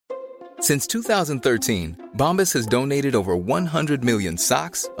Since 2013, Bombas has donated over 100 million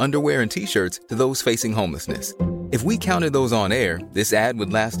socks, underwear, and T-shirts to those facing homelessness. If we counted those on air, this ad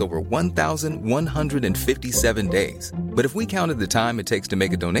would last over 1,157 days. But if we counted the time it takes to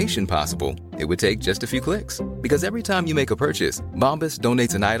make a donation possible, it would take just a few clicks. Because every time you make a purchase, Bombas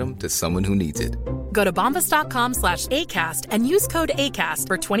donates an item to someone who needs it. Go to bombas.com/ACAST and use code ACAST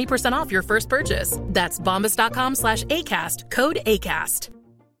for 20% off your first purchase. That's bombas.com/ACAST, code ACAST.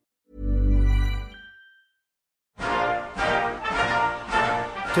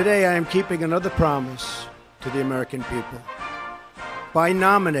 Today I am keeping another promise to the American people by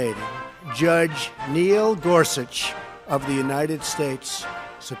nominating Judge Neil Gorsuch of the United States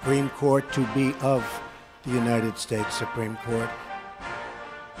Supreme Court to be of the United States Supreme Court.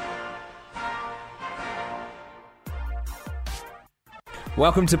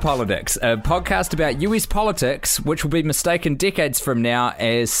 Welcome to Politics, a podcast about US politics, which will be mistaken decades from now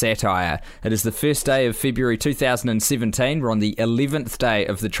as satire. It is the first day of February 2017. We're on the 11th day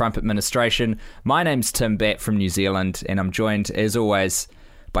of the Trump administration. My name's Tim Batt from New Zealand, and I'm joined, as always,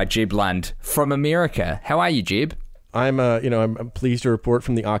 by Jeb Lund from America. How are you, Jeb? I'm pleased to report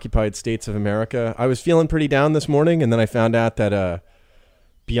from the occupied states of America. I was feeling pretty down this morning, and then I found out that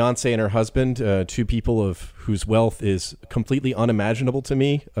Beyonce and her husband, two people of whose wealth is completely unimaginable to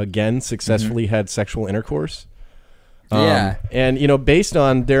me, again, successfully had sexual intercourse. And, based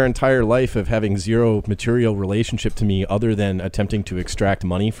on their entire life of having zero material relationship to me other than attempting to extract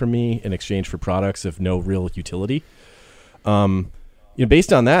money from me in exchange for products of no real utility,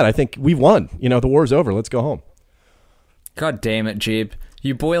 based on that, I think we've won. The war's over. Let's go home. God damn it, Jeb.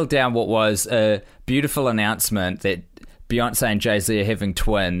 You boiled down what was a beautiful announcement that Beyonce and Jay-Z are having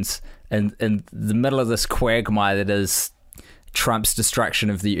twins in the middle of this quagmire that is Trump's destruction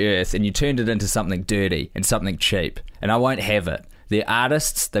of the earth, and you turned it into something dirty and something cheap, and I won't have it. They're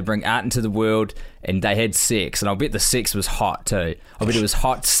artists, they bring art into the world, and they had sex, and I'll bet the sex was hot too. I'll bet it was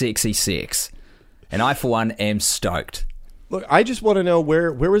hot, sexy sex. And I, for one, am stoked. Look, I just want to know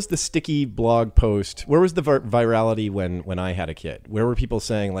where was the sticky blog post? Where was the virality when I had a kid? Where were people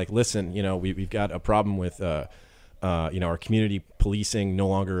saying, like, listen, we've got a problem with our community policing no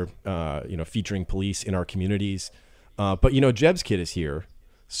longer, featuring police in our communities. But Jeb's kid is here,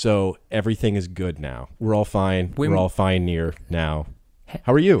 so everything is good now. We're all fine. We're all fine near now.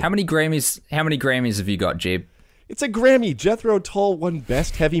 How are you? How many Grammys have you got, Jeb? It's a Grammy. Jethro Tull won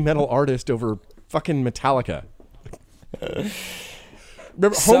Best Heavy Metal Artist over fucking Metallica.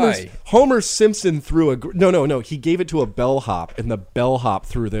 Remember, Homer Simpson threw no. He gave it to a bellhop, and the bellhop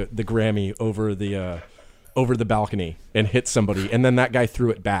threw the Grammy over the balcony and hit somebody, and then that guy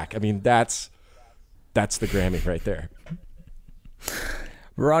threw it back. I mean, that's the Grammy right there.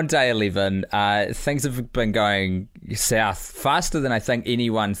 We're on day 11. Things have been going south faster than I think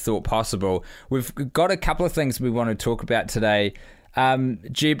anyone thought possible. We've got a couple of things we want to talk about today.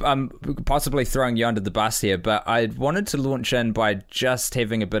 Jeb, I'm possibly throwing you under the bus here, but I wanted to launch in by just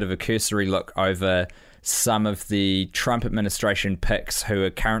having a bit of a cursory look over some of the Trump administration picks who are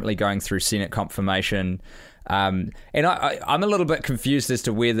currently going through Senate confirmation. And I'm a little bit confused as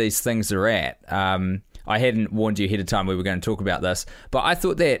to where these things are at. I hadn't warned you ahead of time we were going to talk about this, but I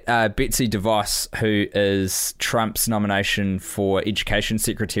thought that Betsy DeVos, who is Trump's nomination for Education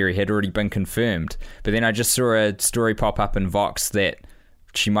Secretary, had already been confirmed. But then I just saw a story pop up in Vox that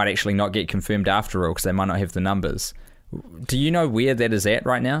she might actually not get confirmed after all because they might not have the numbers. Do you know where that is at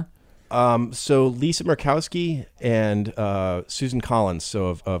right now? So Lisa Murkowski and Susan Collins, so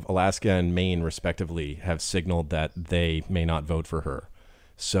of Alaska and Maine, respectively, have signaled that they may not vote for her.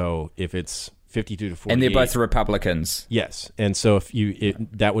 So if it's 52 to 48... And they're both Republicans. Yes. And so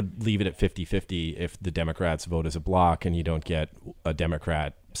that would leave it at 50-50 if the Democrats vote as a block and you don't get a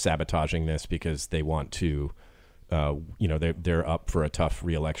Democrat sabotaging this because they want to, they're up for a tough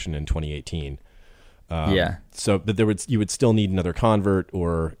re-election in 2018. So but you would still need another convert,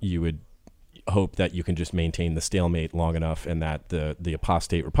 or you would hope that you can just maintain the stalemate long enough and that the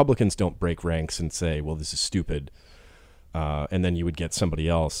apostate Republicans don't break ranks and say, well, this is stupid. And then you would get somebody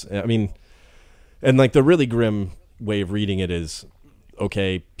else. I mean, and like the really grim way of reading it is,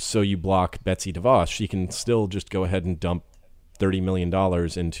 okay, so you block Betsy DeVos. She can still just go ahead and dump $30 million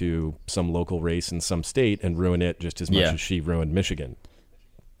into some local race in some state and ruin it just as much as she ruined Michigan.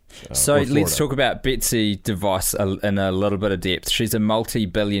 So let's talk about Betsy DeVos in a little bit of depth. She's a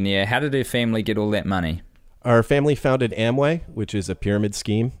multi-billionaire. How did her family get all that money? Our family founded Amway, which is a pyramid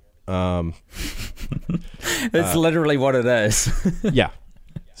scheme. It's literally what it is. Yeah.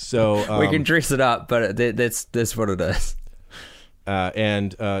 So we can dress it up, but that's what it is.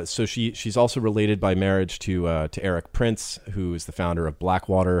 So she's also related by marriage to Eric Prince, who is the founder of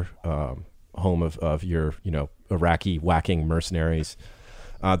Blackwater, home of your Iraqi whacking mercenaries.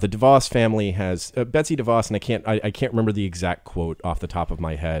 The DeVos family has Betsy DeVos, and I can't remember the exact quote off the top of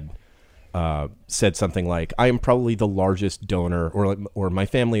my head. Said something like, "I am probably the largest donor, or my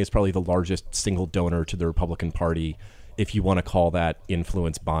family is probably the largest single donor to the Republican Party. If you want to call that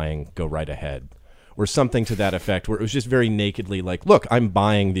influence buying, go right ahead," or something to that effect. Where it was just very nakedly like, "Look, I'm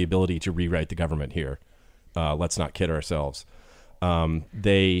buying the ability to rewrite the government here. Let's not kid ourselves."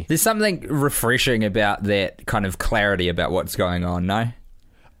 There's something refreshing about that kind of clarity about what's going on, no?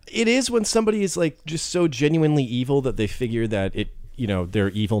 It is when somebody is like just so genuinely evil that they figure that their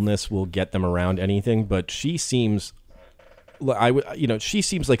evilness will get them around anything. But she seems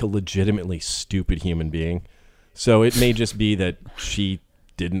like a legitimately stupid human being. So it may just be that she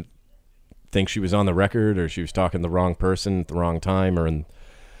didn't think she was on the record, or she was talking to the wrong person at the wrong time, or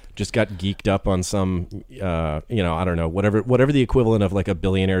just got geeked up on some, I don't know, whatever the equivalent of like a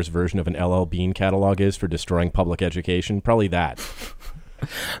billionaire's version of an LL Bean catalog is for destroying public education. Probably that.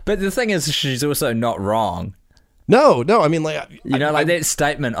 But the thing is, she's also not wrong. No, I mean, like... that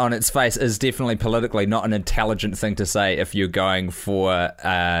statement on its face is definitely politically not an intelligent thing to say if you're going for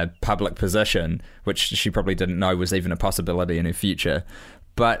a public position, which she probably didn't know was even a possibility in her future.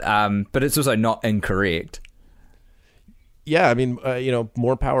 But it's also not incorrect. Yeah, I mean,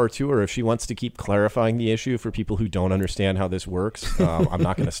 more power to her. If she wants to keep clarifying the issue for people who don't understand how this works, I'm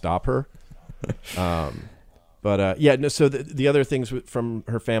not going to stop her. So the other things from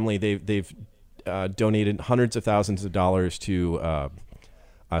her family, they've donated hundreds of thousands of dollars to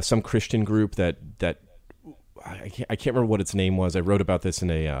some Christian group that I can't remember what its name was. I wrote about this in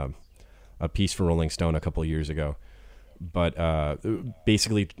a piece for Rolling Stone a couple of years ago. But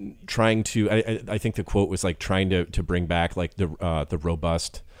basically trying to, I think the quote was like trying to bring back like the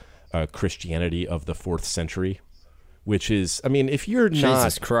robust Christianity of the 4th century, which is, I mean, if you're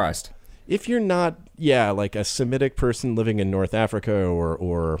not like a Semitic person living in North Africa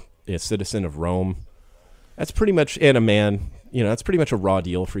or a citizen of Rome, that's pretty much, and a man, that's pretty much a raw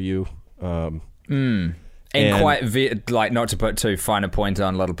deal for you. And quite, not to put too fine a point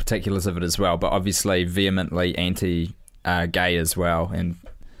on little particulars of it as well, but obviously vehemently anti-gay as well, and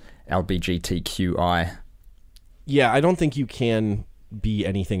LGBTQI. Yeah, I don't think you can be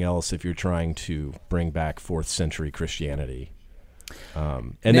anything else if you're trying to bring back 4th century Christianity.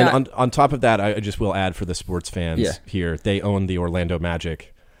 Then on top of that, I just will add for the sports fans here, they own the Orlando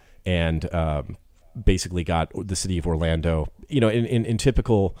Magic, and basically got the city of Orlando, in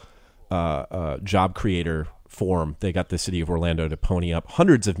typical job creator form, they got the city of Orlando to pony up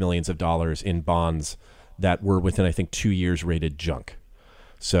hundreds of millions of dollars in bonds that were within, I think, 2 years rated junk.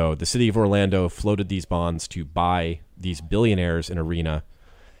 So the city of Orlando floated these bonds to buy these billionaires an arena,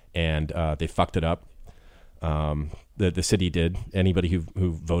 and they fucked it up. The city did. Anybody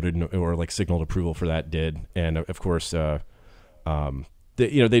who voted or like signaled approval for that did. And of course, they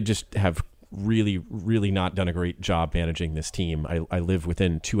just have really, really not done a great job managing this team. I live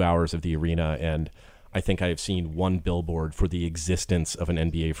within 2 hours of the arena, and I think I have seen one billboard for the existence of an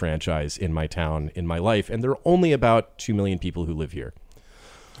NBA franchise in my town in my life, and there are only about 2 million people who live here.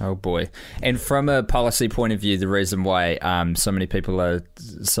 Oh boy. And from a policy point of view, the reason why so many people are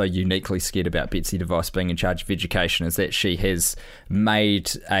so uniquely scared about Betsy DeVos being in charge of education is that she has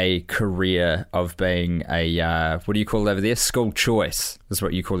made a career of being a, what do you call it over there? School choice is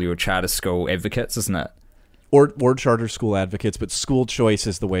what you call your charter school advocates, isn't it? Or charter school advocates, but school choice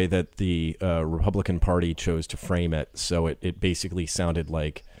is the way that the Republican Party chose to frame it. So it basically sounded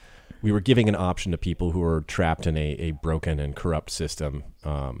like we were giving an option to people who are trapped in a broken and corrupt system,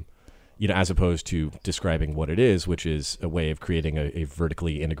 as opposed to describing what it is, which is a way of creating a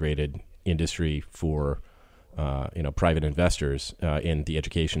vertically integrated industry for private investors in the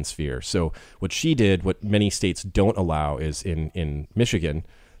education sphere. So what she did, what many states don't allow, is in Michigan,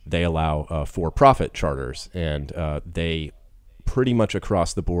 they allow for-profit charters, and they pretty much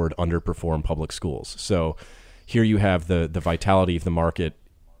across the board underperform public schools. So here you have the vitality of the market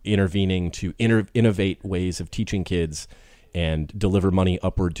intervening to innovate ways of teaching kids and deliver money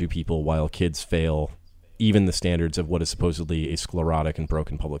upward to people while kids fail even the standards of what is supposedly a sclerotic and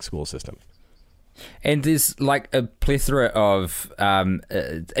broken public school system. And there's like a plethora of,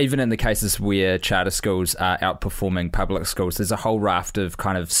 even in the cases where charter schools are outperforming public schools, there's a whole raft of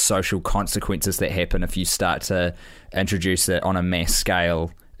kind of social consequences that happen if you start to introduce it on a mass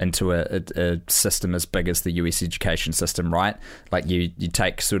scale into a system as big as the US education system, right? Like you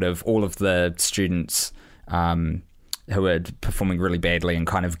take sort of all of the students who are performing really badly and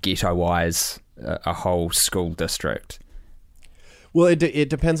kind of ghettoize a whole school district. Well, it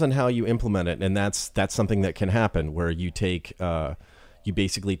depends on how you implement it, and that's something that can happen where you take you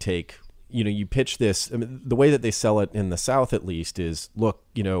basically take, you pitch this. I mean, the way that they sell it in the South, at least, is look,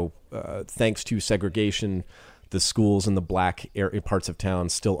 thanks to segregation, the schools in the black parts of town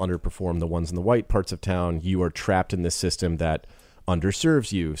still underperform the ones in the white parts of town. You are trapped in this system that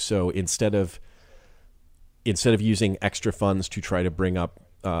underserves you. So instead of using extra funds to try to bring up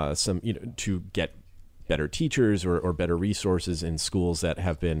to get better teachers or better resources in schools that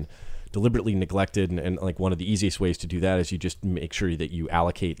have been deliberately neglected, and like one of the easiest ways to do that is you just make sure that you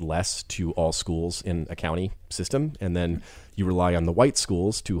allocate less to all schools in a county system, and then you rely on the white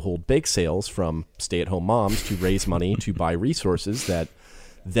schools to hold bake sales from stay-at-home moms to raise money to buy resources that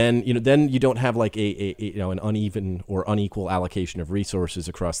then you don't have like an uneven or unequal allocation of resources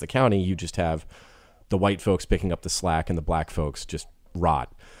across the county. You just have the white folks picking up the slack and the black folks just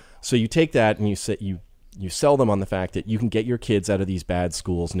rot. So you take that and you sell them on the fact that you can get your kids out of these bad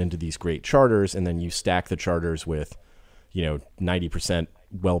schools and into these great charters, and then you stack the charters with 90%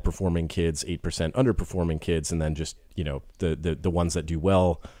 well-performing kids, 8% underperforming kids, and then just the ones that do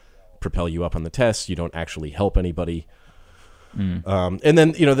well propel you up on the tests. You don't actually help anybody. And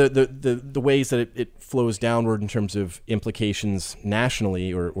then the ways that it flows downward in terms of implications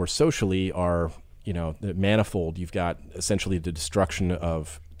nationally or socially are manifold. You've got essentially the destruction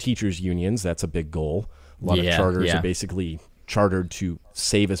of teachers' unions. That's a big goal. A lot of charters are basically chartered to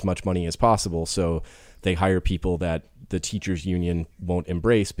save as much money as possible, so they hire people that the teachers' union won't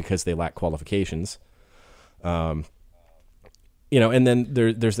embrace because they lack qualifications. And then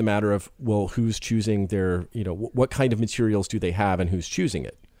there's the matter of, well, who's choosing their, what kind of materials do they have and who's choosing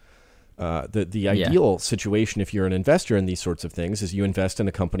it? The ideal situation, if you're an investor in these sorts of things, is you invest in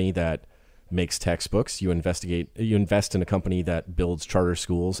a company that makes textbooks, you invest in a company that builds charter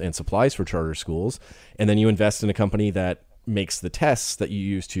schools and supplies for charter schools, and then you invest in a company that makes the tests that you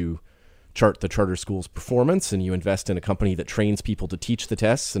use to chart the charter school's performance, and you invest in a company that trains people to teach the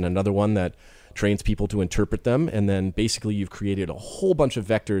tests, and another one that trains people to interpret them, and then basically you've created a whole bunch of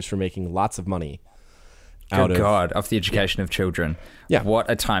vectors for making lots of money Good God, of the education of children. Yeah. What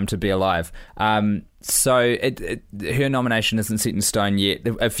a time to be alive. So her nomination isn't set in stone yet.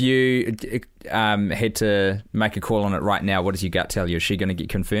 If you had to make a call on it right now, what does your gut tell you? Is she going to get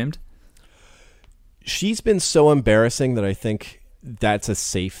confirmed? She's been so embarrassing that I think that's a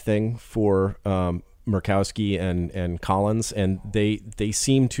safe thing for Murkowski and Collins. And they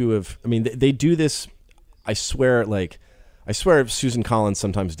seem to have, they do this, I swear if Susan Collins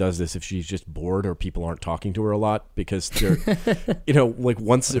sometimes does this if she's just bored or people aren't talking to her a lot, because they're, like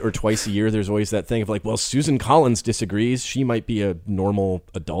once or twice a year, there's always that thing of like, well, Susan Collins disagrees. She might be a normal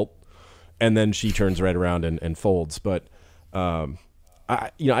adult. And then she turns right around and folds. But,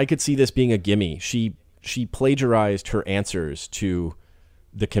 I could see this being a gimme. She plagiarized her answers to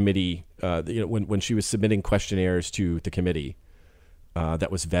the committee, when she was submitting questionnaires to the committee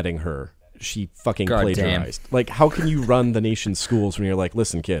that was vetting her. She fucking plagiarized. Like, how can you run the nation's schools when you're like,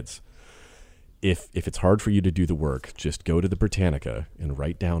 listen, kids, if it's hard for you to do the work, just go to the Britannica and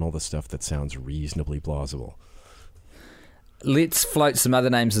write down all the stuff that sounds reasonably plausible. Let's float some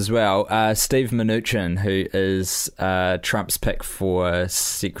other names as well. Steve Mnuchin, who is Trump's pick for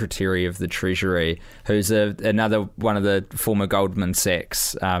Secretary of the Treasury, who's another one of the former Goldman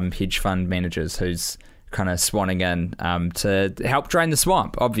Sachs hedge fund managers who's kind of swanning in to help drain the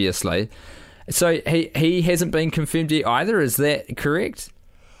swamp, obviously. So he hasn't been confirmed yet either, is that correct?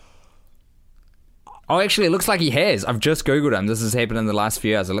 Oh, actually, it looks like he has. I've just Googled him. This has happened in the last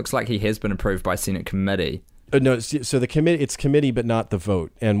few hours. It looks like he has been approved by Senate committee. No, so the committee, it's committee, but not the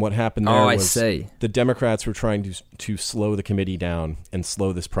vote. And what happened there was the Democrats were trying to slow the committee down and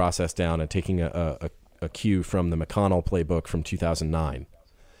slow this process down, and taking a cue from the McConnell playbook from 2009.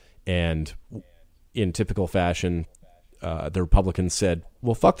 And in typical fashion, the Republicans said,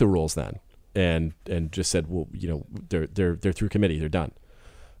 well, fuck the rules then. And just said, well, they're through committee, they're done.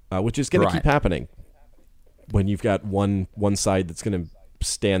 Which is going to keep happening when you've got one side that's going to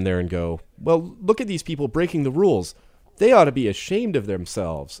stand there and go, well, look at these people breaking the rules. They ought to be ashamed of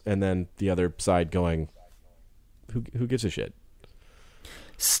themselves. And then the other side going, who gives a shit?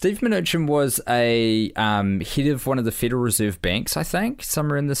 Steve Mnuchin was a head of one of the Federal Reserve banks, I think,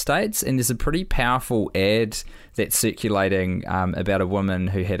 somewhere in the States. And there's a pretty powerful ad that's circulating about a woman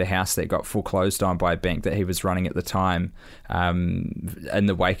who had a house that got foreclosed on by a bank that he was running at the time in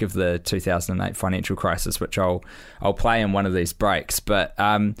the wake of the 2008 financial crisis, which I'll play in one of these breaks. But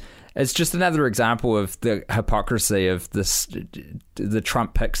it's just another example of the hypocrisy of the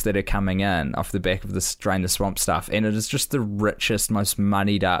Trump picks that are coming in off the back of this drain the swamp stuff. And it is just the richest, most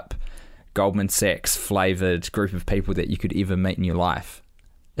moneyed up Goldman Sachs flavored group of people that you could ever meet in your life.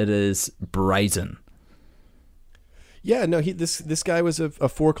 It is brazen. Yeah, no, this guy was a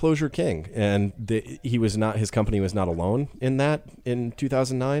foreclosure king, and his company was not alone in that in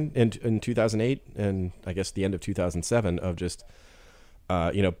 2009 and in 2008, and I guess the end of 2007 of just,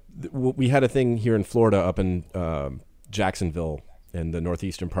 we had a thing here in Florida up in Jacksonville in the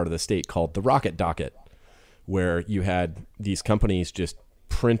northeastern part of the state called the Rocket Docket, where you had these companies just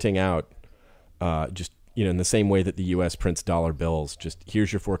printing out, in the same way that the U.S. prints dollar bills, just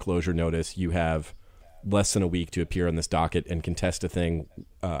here's your foreclosure notice, you have less than a week to appear on this docket and contest a thing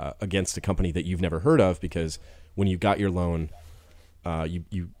against a company that you've never heard of, because when you got your loan,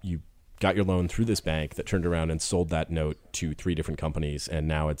 you got your loan through this bank that turned around and sold that note to 3 different companies, and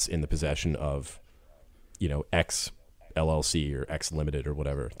now it's in the possession of, X LLC or X Limited or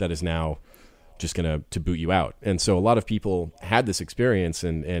whatever that is now just going to boot you out. And so a lot of people had this experience,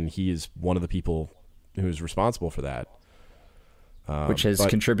 and he is one of the people who's responsible for that. Which has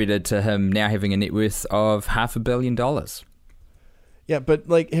contributed to him now having a net worth of $500 million. Yeah, but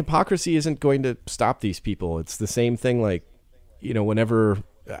like hypocrisy isn't going to stop these people. It's the same thing. Like, whenever,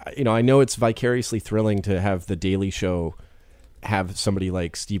 I know it's vicariously thrilling to have The Daily Show have somebody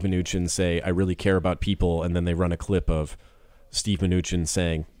like Steve Mnuchin say, I really care about people. And then they run a clip of Steve Mnuchin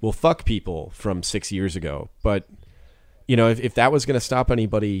saying, well, fuck people from 6 years ago. But, if that was going to stop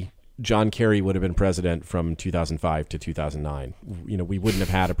anybody, John Kerry would have been president from 2005 to 2009. We wouldn't have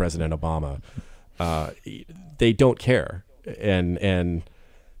had a President Obama. They don't care. And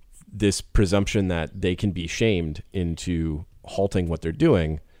this presumption that they can be shamed into halting what they're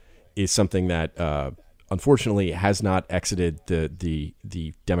doing is something that, unfortunately, has not exited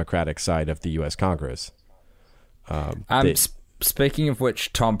the Democratic side of the U.S. Congress. Speaking of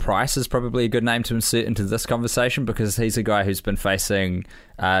which, Tom Price is probably a good name to insert into this conversation, because he's a guy who's been facing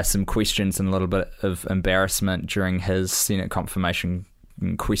some questions and a little bit of embarrassment during his Senate confirmation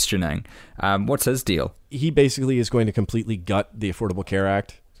questioning. What's his deal? He basically is going to completely gut the Affordable Care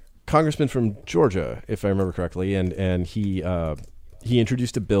Act. Congressman from Georgia, if I remember correctly, and he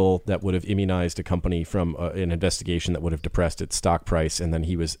introduced a bill that would have immunized a company from an investigation that would have depressed its stock price, and then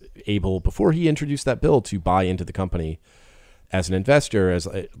he was able, before he introduced that bill, to buy into the company as an investor. As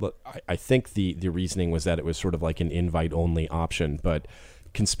I think the reasoning was that it was sort of like an invite-only option, but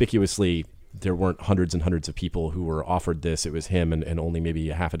conspicuously there weren't hundreds and hundreds of people who were offered this. It was him and only maybe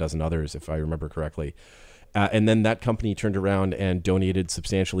a half a dozen others, if I remember correctly. And then that company turned around and donated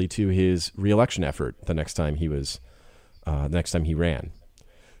substantially to his reelection effort the next time he ran.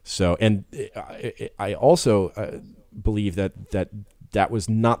 So, and I also believe that was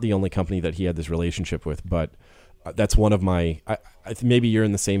not the only company that he had this relationship with, but that's one of my, maybe you're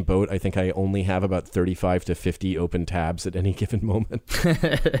in the same boat. I think I only have about 35 to 50 open tabs at any given moment.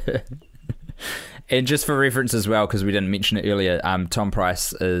 And just for reference as well, because we didn't mention it earlier, Tom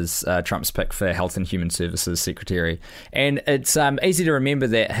Price is Trump's pick for Health and Human Services Secretary. And it's easy to remember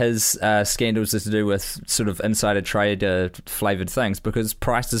that his scandals are to do with sort of insider trade flavoured things, because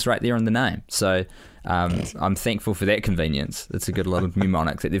Price is right there in the name. So I'm thankful for that convenience. It's a good little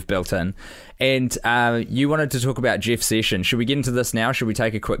mnemonic that they've built in. And you wanted to talk about Jeff Sessions. Should we get into this now? Should we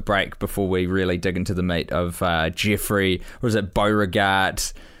take a quick break before we really dig into the meat of Jeffrey, or is it Beauregard?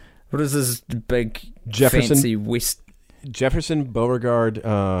 What is this big fancy West? Jefferson Beauregard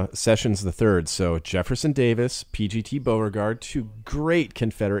Sessions III. So Jefferson Davis, PGT Beauregard, 2 great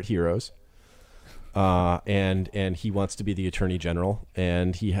Confederate heroes. And he wants to be the Attorney General,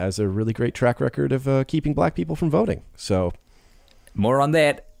 and he has a really great track record of keeping black people from voting. So more on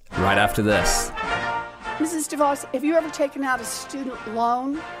that right after this. Mrs. DeVos, have you ever taken out a student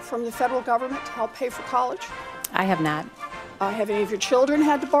loan from the federal government to help pay for college? I have not. Have any of your children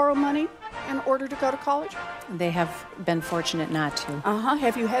had to borrow money in order to go to college? They have been fortunate not to.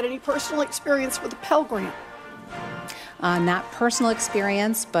 Have you had any personal experience with a Pell Grant? Not personal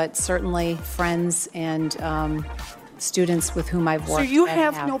experience, but certainly friends and students with whom I've worked. So you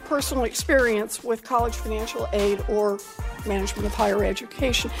have no personal experience with college financial aid or management of higher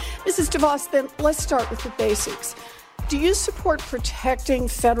education. Mrs. DeVos, then let's start with the basics. Do you support protecting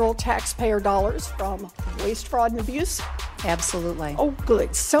federal taxpayer dollars from waste, fraud, and abuse? Absolutely. Oh,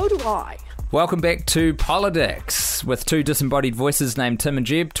 good. So do I. Welcome back to Politics, with 2 disembodied voices named Tim and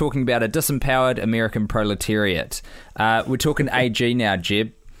Jeb talking about a disempowered American proletariat. We're talking AG now,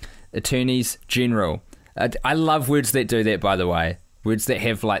 Jeb. Attorneys General. I love words that do that, by the way. Words that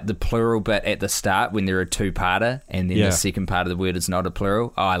have like the plural bit at the start when they're a 2-parter, and then the second part of the word is not a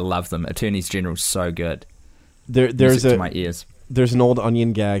plural. Oh, I love them. Attorneys General, so good. There's to my ears. there's an old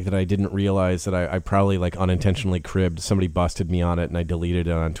Onion gag that I didn't realize that I probably like unintentionally cribbed. Somebody busted me on it, and I deleted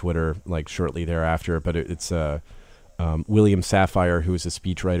it on Twitter like shortly thereafter. But it's William Safire, who was a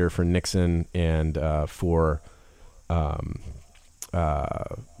speechwriter for Nixon and for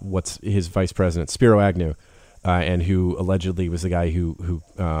what's his vice president, Spiro Agnew, and who allegedly was the guy who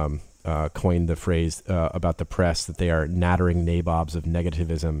coined the phrase about the press that they are nattering nabobs of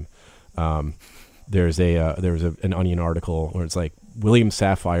negativism. There was an Onion article where it's like William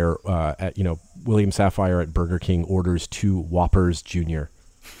Safire at Burger King orders 2 Whoppers Jr.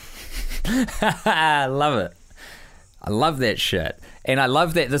 I love it. I love that shit. And I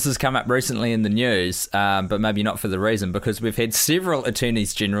love that this has come up recently in the news, but maybe not for the reason, because we've had several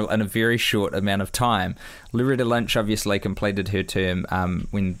attorneys general in a very short amount of time. Loretta Lynch obviously completed her term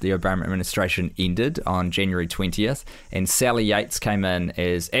when the Obama administration ended on January 20th, and Sally Yates came in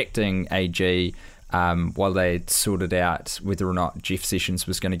as acting AG while they sorted out whether or not Jeff Sessions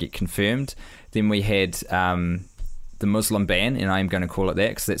was going to get confirmed. Then we had the Muslim ban, and I am going to call it that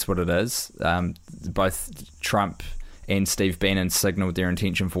because that's what it is. Both Trump and Steve Bannon signalled their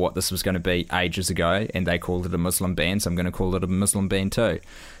intention for what this was going to be ages ago, and they called it a Muslim ban, so I'm going to call it a Muslim ban too.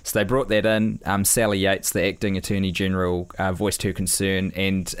 So they brought that in. Sally Yates, the acting Attorney General, voiced her concern,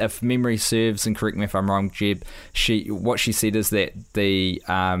 and if memory serves, and correct me if I'm wrong, Jeb, what she said is that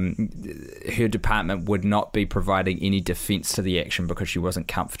her department would not be providing any defence to the action because she wasn't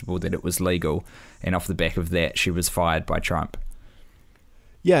comfortable that it was legal, and off the back of that, she was fired by Trump.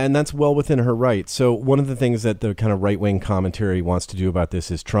 Yeah, and that's well within her right. So one of the things that the kind of right-wing commentary wants to do about this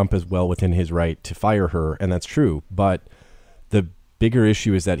is Trump is well within his right to fire her, and that's true. But the bigger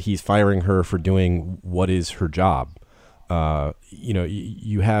issue is that he's firing her for doing what is her job.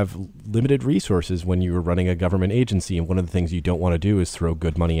 You have limited resources when you are running a government agency, and one of the things you don't want to do is throw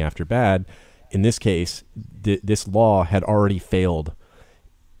good money after bad. In this case, this law had already failed.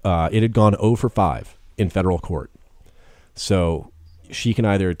 It had gone 0 for 5 in federal court. So she can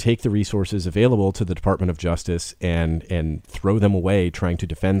either take the resources available to the Department of Justice and throw them away trying to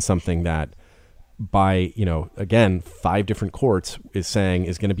defend something that by, again, 5 different courts is saying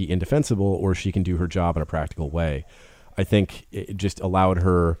is going to be indefensible, or she can do her job in a practical way. I think it just allowed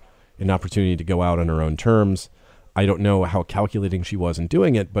her an opportunity to go out on her own terms. I don't know how calculating she was in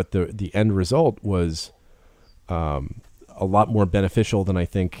doing it, but the end result was a lot more beneficial than I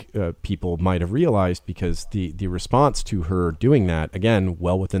think people might have realized, because the response to her doing that, again,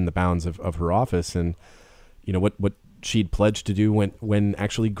 well within the bounds of her office, and what she'd pledged to do when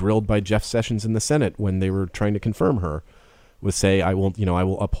actually grilled by Jeff Sessions in the Senate when they were trying to confirm her, was say, I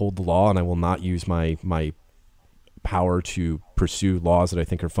will uphold the law and I will not use my power to pursue laws that I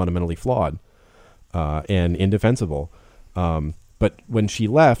think are fundamentally flawed and indefensible. But when she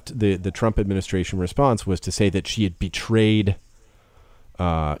left, the Trump administration response was to say that she had betrayed,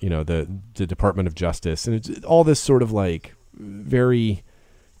 the Department of Justice, and it's all this sort of like very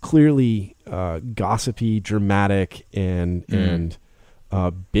clearly gossipy, dramatic, and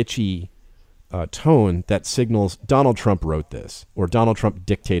bitchy tone that signals Donald Trump wrote this, or Donald Trump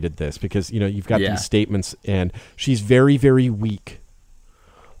dictated this, because you've got these statements, and she's very, very weak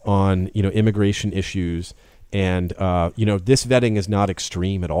on immigration issues. And, this vetting is not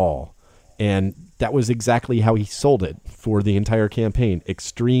extreme at all. And that was exactly how he sold it for the entire campaign,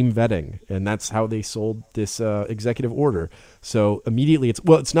 extreme vetting. And that's how they sold this executive order. So immediately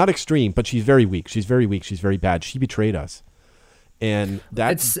it's not extreme, but she's very weak. She's very weak. She's very bad. She betrayed us. And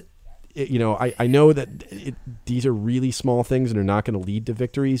that's, I know that these are really small things and are not going to lead to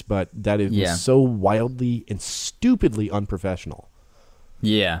victories, but that it was so wildly and stupidly unprofessional.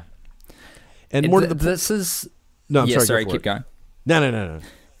 Yeah. And more to the this is no, I'm sorry, keep going. No.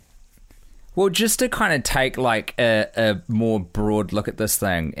 Well, just to kind of take like a more broad look at this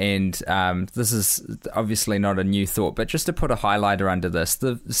thing, and this is obviously not a new thought, but just to put a highlighter under this,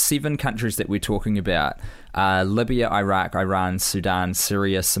 the 7 countries that we're talking about are Libya, Iraq, Iran, Sudan,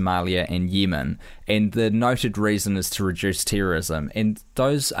 Syria, Somalia, and Yemen. And the noted reason is to reduce terrorism. And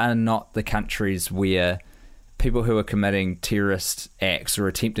those are not the countries where people who are committing terrorist acts or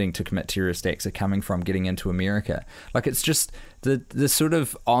attempting to commit terrorist acts are coming from, getting into America. Like, it's just the sort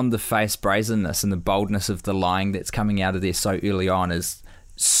of on-the-face brazenness and the boldness of the lying that's coming out of there so early on is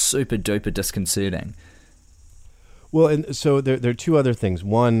super-duper disconcerting. Well, and so there are 2 other things.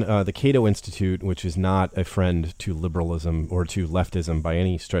 One, the Cato Institute, which is not a friend to liberalism or to leftism by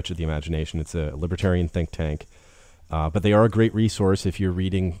any stretch of the imagination. It's a libertarian think tank. But they are a great resource if you're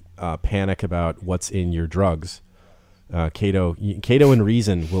reading panic about what's in your drugs. Cato and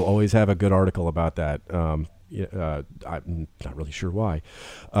Reason will always have a good article about that. I'm not really sure why.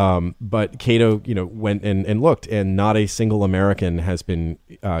 But Cato, went and looked, and not a single American has been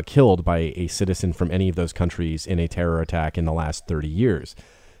killed by a citizen from any of those countries in a terror attack in the last 30 years.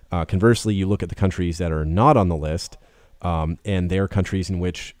 Conversely, you look at the countries that are not on the list, and they're countries in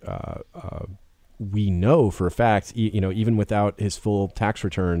which we know for a fact, even without his full tax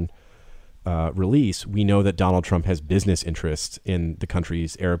return release, we know that Donald Trump has business interests in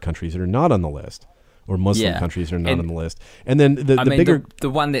the Arab countries that are not on the list, or Muslim countries that are not on the list. And then the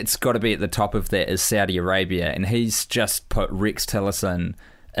one that's got to be at the top of that is Saudi Arabia, and he's just put Rex Tillerson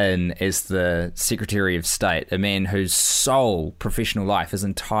in as the Secretary of State, a man whose sole professional life, his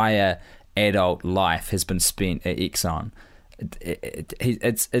entire adult life, has been spent at Exxon.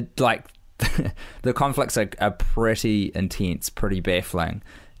 It's like the conflicts are pretty intense, pretty baffling,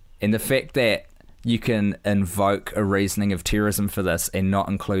 and the fact that you can invoke a reasoning of terrorism for this and not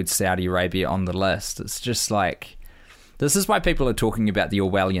include Saudi Arabia on the list, it's just like, this is why people are talking about the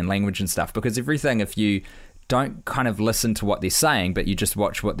Orwellian language and stuff, because everything, if you don't kind of listen to what they're saying, but you just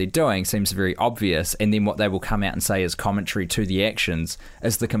watch what they're doing, seems very obvious, and then what they will come out and say as commentary to the actions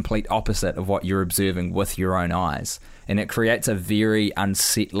is the complete opposite of what you're observing with your own eyes. And it creates a very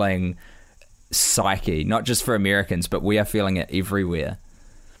unsettling psyche, not just for Americans, but we are feeling it everywhere.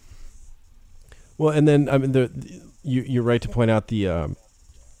 Well, and then you're right to point out the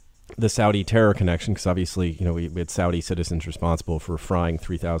Saudi terror connection, because obviously we had Saudi citizens responsible for frying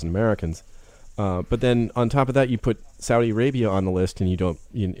 3,000 Americans. But then on top of that, you put Saudi Arabia on the list, and you don't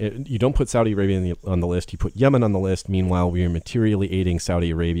put Saudi Arabia on the list. You put Yemen on the list. Meanwhile, we are materially aiding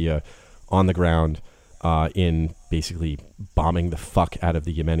Saudi Arabia on the ground in basically bombing the fuck out of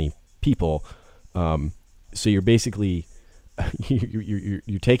the Yemeni people. So you're basically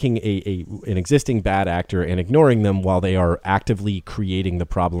you're taking an existing bad actor and ignoring them while they are actively creating the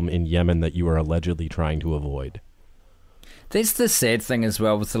problem in Yemen that you are allegedly trying to avoid. That's the sad thing as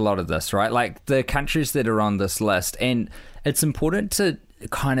well with a lot of this, right? Like the countries that are on this list, and it's important to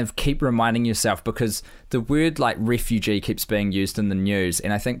kind of keep reminding yourself, because the word like refugee keeps being used in the news,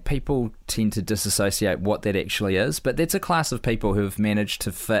 and I think people tend to disassociate what that actually is, but that's a class of people who have managed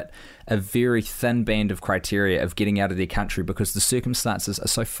to fit a very thin band of criteria of getting out of their country because the circumstances are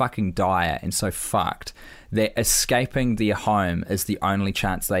so fucking dire and so fucked that escaping their home is the only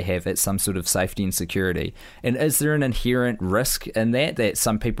chance they have at some sort of safety and security. And is there an inherent risk in that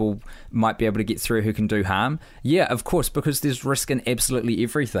some people might be able to get through who can do harm? Yeah, of course, because there's risk in absolutely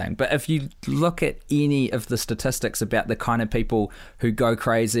everything. But if you look at any of the statistics about the kind of people who go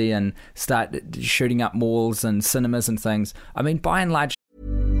crazy and start shooting up malls and cinemas and things, I mean, by and large...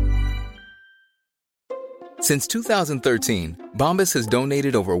 Since 2013, Bombas has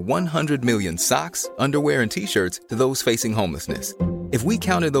donated over 100 million socks, underwear, and T-shirts to those facing homelessness. If we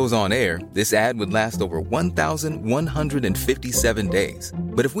counted those on air, this ad would last over 1,157 days.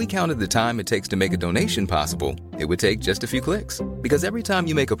 But if we counted the time it takes to make a donation possible, it would take just a few clicks. Because every time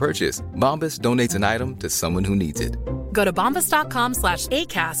you make a purchase, Bombas donates an item to someone who needs it. Go to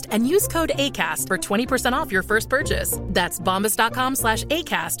bombas.com/ACAST and use code ACAST for 20% off your first purchase. That's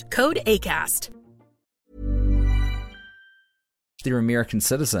bombas.com/ACAST, code ACAST. They're American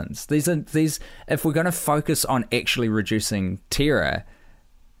citizens. These, if we're going to focus on actually reducing terror,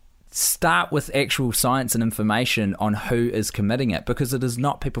 start with actual science and information on who is committing it, because it is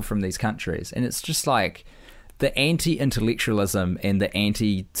not people from these countries. And it's just like the anti-intellectualism and the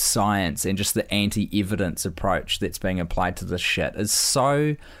anti-science and just the anti-evidence approach that's being applied to this shit is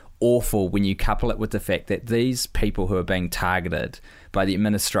so awful when you couple it with the fact that these people who are being targeted by the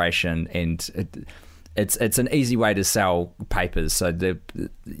administration, and it's an easy way to sell papers, so the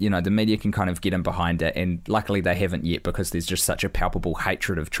media can kind of get in behind it, and luckily they haven't yet, because there's just such a palpable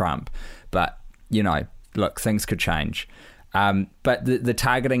hatred of Trump. But look, things could change. But the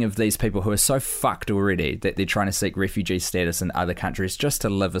targeting of these people who are so fucked already that they're trying to seek refugee status in other countries just to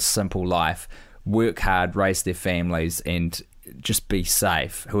live a simple life, work hard, raise their families, and just be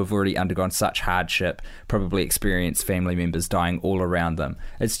safe, who have already undergone such hardship, probably experienced family members dying all around them.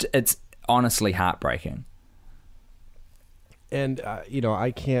 It's honestly heartbreaking. And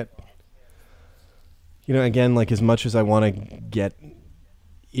I can't, again, like, as much as I want to get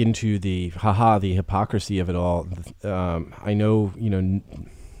into the hypocrisy of it all, I know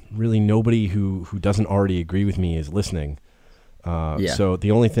really nobody who doesn't already agree with me is listening. So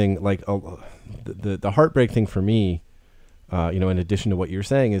the only thing, like, the heartbreak thing for me, in addition to what you're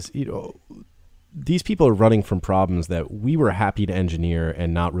saying, is these people are running from problems that we were happy to engineer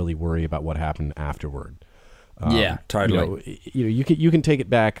and not really worry about what happened afterward. Yeah, totally. You can take it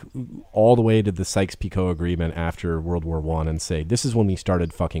back all the way to the Sykes-Picot Agreement after World War I and say, this is when we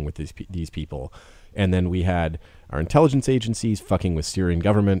started fucking with these people. And then we had our intelligence agencies fucking with Syrian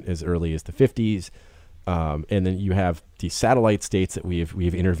government as early as the 50s. And then you have the satellite states that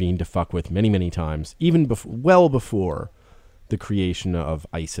we've intervened to fuck with many, many times, even well before the creation of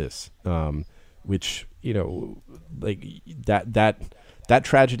ISIS, which, you know, like that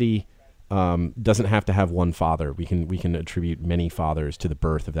tragedy doesn't have to have one father. We can attribute many fathers to the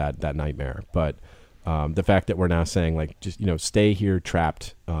birth of that nightmare. But the fact that we're now saying, like, just, you know, stay here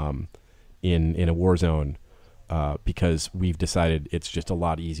trapped in a war zone because we've decided it's just a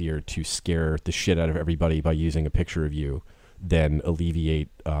lot easier to scare the shit out of everybody by using a picture of you than alleviate,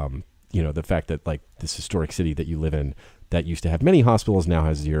 you know, the fact that, like, this historic city that you live in that used to have many hospitals now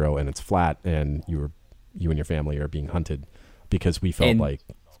has 0 and it's flat, and you and your family are being hunted because we felt like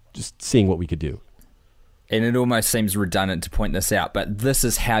just seeing what we could do. And it almost seems redundant to point this out, but this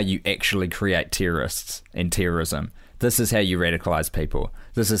is how you actually create terrorists and terrorism. This is how you radicalize people.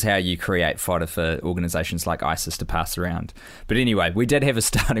 This is how you create fodder for organizations like ISIS to pass around. But anyway, we did have a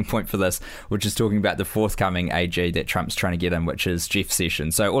starting point for this, which is talking about the forthcoming AG that Trump's trying to get in, which is Jeff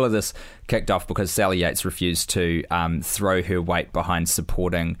Sessions. So all of this kicked off because Sally Yates refused to throw her weight behind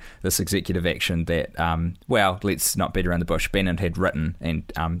supporting this executive action that, well, let's not beat around the bush, Bannon had written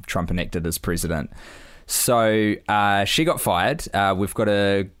and Trump enacted as president. So she got fired. We've got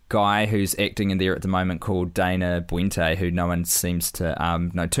a guy who's acting in there at the moment called Dana Buente, who no one seems to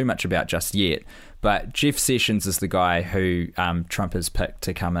know too much about just yet. But Jeff Sessions is the guy who Trump has picked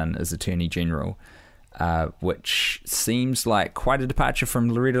to come in as Attorney General, which seems like quite a departure from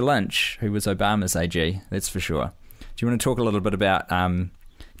Loretta Lynch, who was Obama's AG, that's for sure. Do you want to talk a little bit about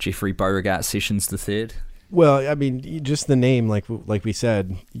Jeffrey Beauregard Sessions III? Well, I mean, just the name, like we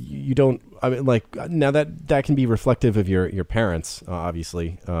said, you don't. I mean, like, now that can be reflective of your parents,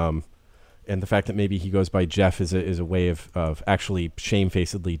 obviously, and the fact that maybe he goes by Jeff is a way of actually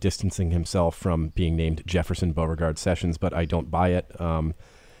shamefacedly distancing himself from being named Jefferson Beauregard Sessions. But I don't buy it.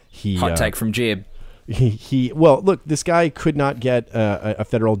 Hot take from Jeb. Well, look, this guy could not get a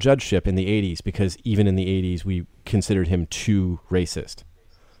federal judgeship in the 80s because even in the 80s we considered him too racist.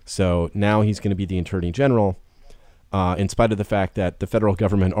 So now he's going to be the Attorney General, in spite of the fact that the federal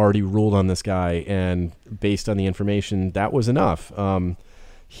government already ruled on this guy, and based on the information, that was enough.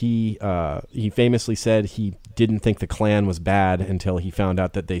 He famously said he didn't think the Klan was bad until he found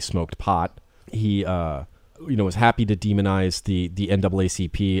out that they smoked pot. He was happy to demonize the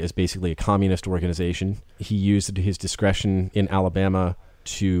NAACP as basically a communist organization. He used his discretion in Alabama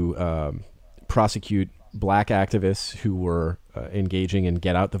to prosecute black activists who were engaging in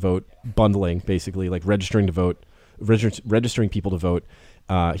get out the vote bundling, basically like registering people to vote.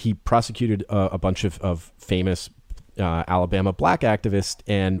 He prosecuted a bunch of famous Alabama black activists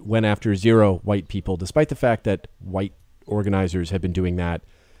and went after 0 white people, despite the fact that white organizers have been doing that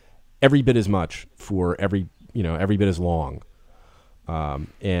every bit as much for every bit as long.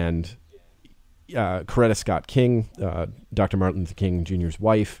 And Coretta Scott King, Dr. Martin Luther King Jr.'s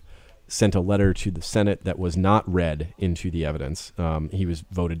wife, sent a letter to the Senate that was not read into the evidence. He was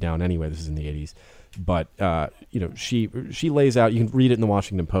voted down anyway. This is in the 80s. But, she lays out, you can read it in the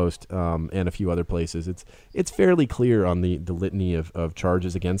Washington Post and a few other places. It's fairly clear on the litany of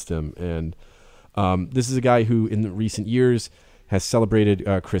charges against him. And this is a guy who in the recent years has celebrated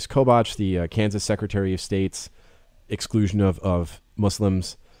Chris Kobach, the Kansas Secretary of State's exclusion of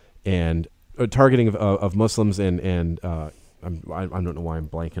Muslims and targeting of Muslims and I don't know why I'm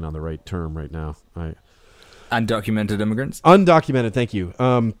blanking on the right term right now. Undocumented immigrants. Undocumented, thank you.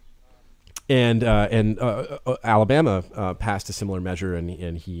 And Alabama passed a similar measure, and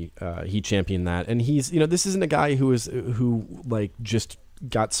he championed that. And he's, this isn't a guy who just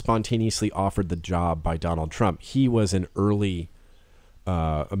got spontaneously offered the job by Donald Trump. He was an early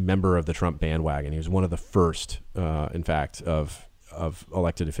a member of the Trump bandwagon. He was one of the first, in fact, of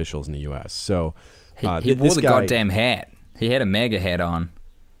elected officials in the U.S. So he wore the goddamn hat. He had a MAGA hat on.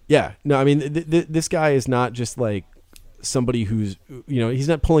 Yeah. No, I mean, this guy is not just like somebody who's, he's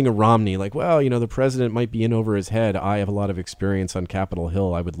not pulling a Romney like, well, the president might be in over his head. I have a lot of experience on Capitol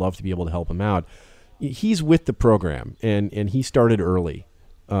Hill. I would love to be able to help him out. He's with the program, and he started early.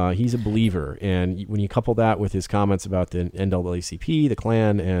 He's a believer. And when you couple that with his comments about the NAACP, the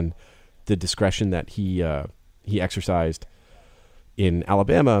Klan, and the discretion that he exercised in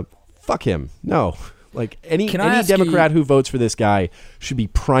Alabama, fuck him. No. Like any Democrat who votes for this guy should be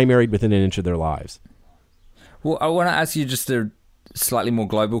primaried within an inch of their lives. Well, I want to ask you just a slightly more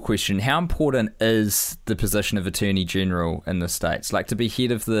global question. How important is the position of Attorney General in the States? Like, to be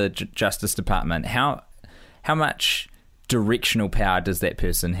head of the Justice Department, how much directional power does that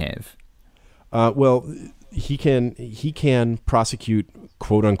person have? Well, he can prosecute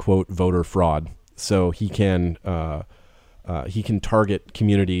quote unquote voter fraud. So he can target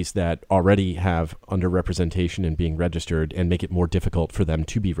communities that already have underrepresentation in being registered and make it more difficult for them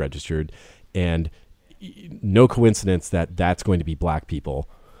to be registered. And no coincidence that that's going to be black people.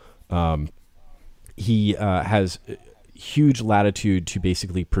 He has huge latitude to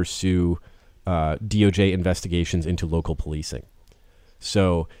basically pursue DOJ investigations into local policing.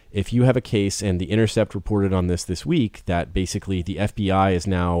 So if you have a case, and The Intercept reported on this week, that basically the FBI is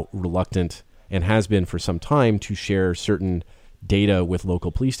now reluctant, and has been for some time, to share certain data with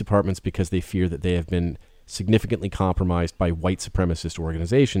local police departments because they fear that they have been significantly compromised by white supremacist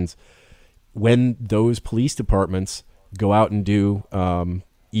organizations. When those police departments go out and do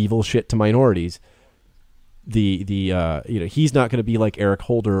evil shit to minorities, he's not going to be like Eric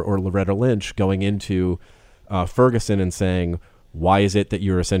Holder or Loretta Lynch going into Ferguson and saying, why is it that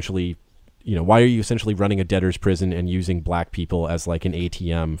you're essentially, why are you essentially running a debtor's prison and using black people as like an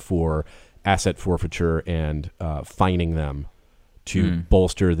ATM for asset forfeiture and fining them to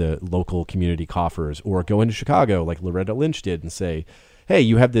bolster the local community coffers? Or go into Chicago like Loretta Lynch did and say, hey,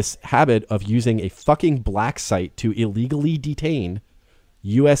 you have this habit of using a fucking black site to illegally detain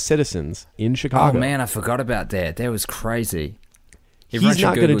U.S. citizens in Chicago. Oh man, I forgot about that. That was crazy. Everyone He's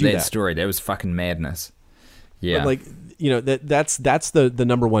not going to do that story. That was fucking madness. Yeah, but that's the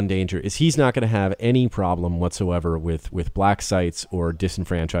number one danger, is he's not going to have any problem whatsoever with black sites or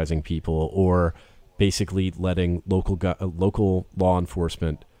disenfranchising people, or basically letting local law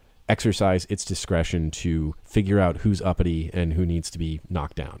enforcement exercise its discretion to figure out who's uppity and who needs to be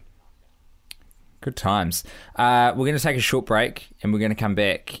knocked down. Good times. We're going to take a short break, and we're going to come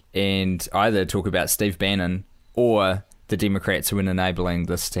back and either talk about Steve Bannon or the Democrats who are enabling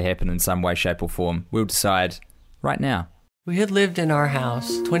this to happen in some way, shape, or form. We'll decide right now. We had lived in our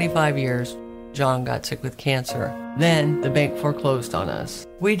house 25 years. John got sick with cancer. Then the bank foreclosed on us.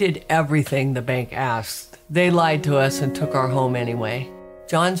 We did everything the bank asked. They lied to us and took our home anyway.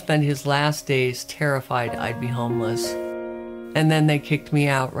 John spent his last days terrified I'd be homeless. And then they kicked me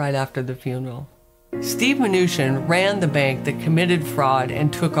out right after the funeral. Steve Mnuchin ran the bank that committed fraud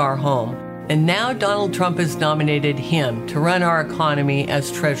and took our home. And now Donald Trump has nominated him to run our economy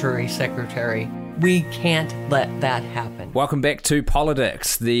as Treasury Secretary. We can't let that happen. Welcome back to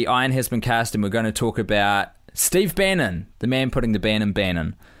Politics. The iron has been cast, and we're going to talk about Steve Bannon, the man putting the ban in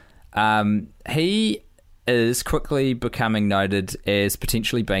Bannon. He is quickly becoming noted as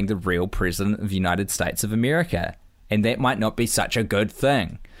potentially being the real president of the United States of America, and that might not be such a good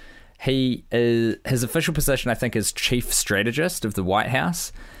thing. His official position, I think, is chief strategist of the White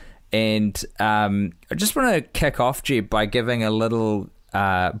House. And I just want to kick off, Jeb, by giving a little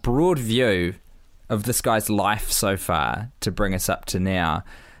broad view of this guy's life so far to bring us up to now.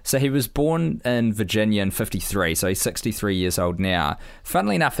 So he was born in Virginia in 1953, so he's 63 years old now.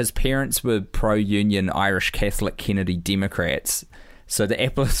 Funnily enough, his parents were pro-union Irish Catholic Kennedy Democrats, so the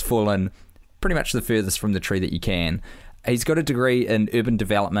apple has fallen pretty much the furthest from the tree that you can. He's got a degree in urban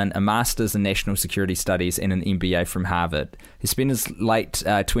development, a master's in national security studies, and an MBA from Harvard. He spent his late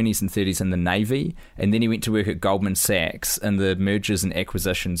 20s and 30s in the Navy, and then he went to work at Goldman Sachs in the mergers and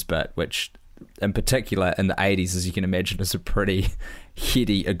acquisitions bit, which in particular in the 80s, as you can imagine, is a pretty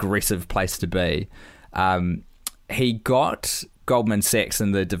heady, aggressive place to be. He got Goldman Sachs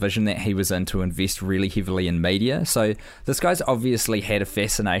in the division that he was in to invest really heavily in media. So this guy's obviously had a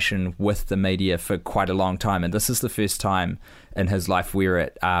fascination with the media for quite a long time, and this is the first time in his life where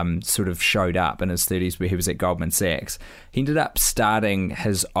it sort of showed up in his 30s, where he was at Goldman Sachs. He ended up starting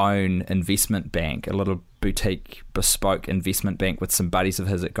his own investment bank, a little boutique, bespoke investment bank with some buddies of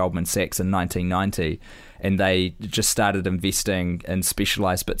his at Goldman Sachs in 1990, and they just started investing in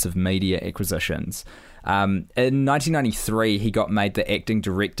specialized bits of media acquisitions. In 1993, he got made the acting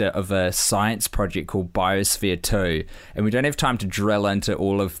director of a science project called Biosphere 2, and we don't have time to drill into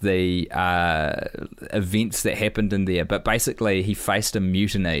all of the events that happened in there, but basically he faced a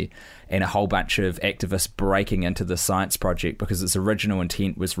mutiny and a whole bunch of activists breaking into the science project because its original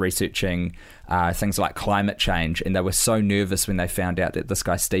intent was researching things like climate change, and they were so nervous when they found out that this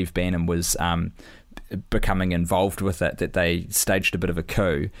guy Steve Bannon was becoming involved with it that they staged a bit of a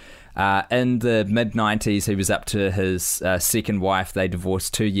coup. In the mid-90s, he was up to his second wife. They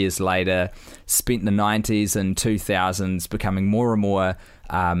divorced 2 years later, spent the 90s and 2000s becoming more and more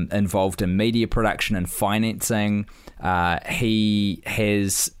involved in media production and financing. He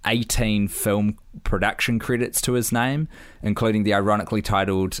has 18 film production credits to his name, including the ironically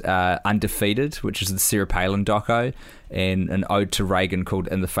titled Undefeated, which is the Sarah Palin doco, and an ode to Reagan called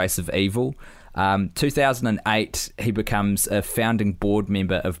In the Face of Evil. 2008, he becomes a founding board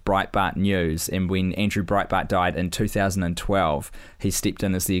member of Breitbart News, and when Andrew Breitbart died in 2012, he stepped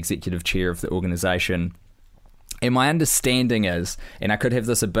in as the executive chair of the organisation. And my understanding is, and I could have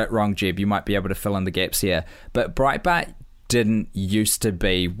this a bit wrong, Jeb, you might be able to fill in the gaps here, but Breitbart didn't used to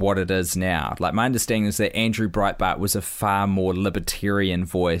be what it is now. Like, my understanding is that Andrew Breitbart was a far more libertarian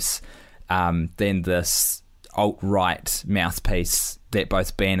voice than this alt-right mouthpiece that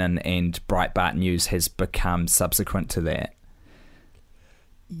both Bannon and Breitbart News has become subsequent to that.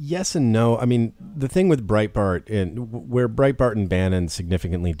 Yes and no. I mean, the thing with Breitbart, and where Breitbart and Bannon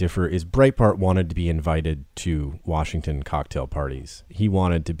significantly differ, is Breitbart wanted to be invited to Washington cocktail parties. He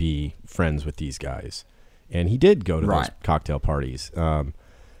wanted to be friends with these guys, and he did go to those cocktail parties.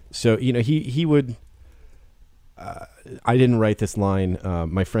 So, you know, he would. I didn't write this line.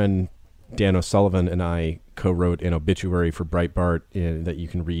 My friend Dan O'Sullivan and I co-wrote an obituary for Breitbart that you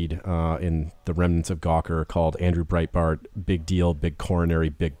can read in The Remnants of Gawker, called Andrew Breitbart, Big Deal, Big Coronary,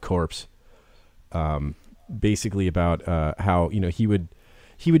 Big Corpse. Basically about how, you know, he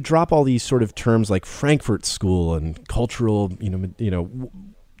would drop all these sort of terms like Frankfurt School and cultural,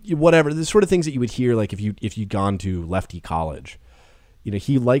 whatever, the sort of things that you would hear like if you'd gone to Lefty College. You know,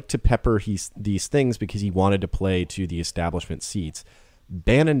 he liked to pepper these things because he wanted to play to the establishment seats.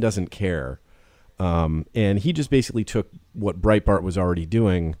 Bannon doesn't care. And he just basically took what Breitbart was already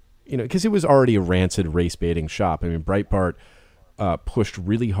doing, you know, because it was already a rancid race baiting shop. I mean, Breitbart pushed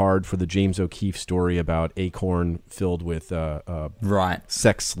really hard for the James O'Keefe story about Acorn filled with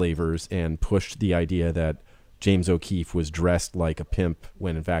sex slavers, and pushed the idea that James O'Keefe was dressed like a pimp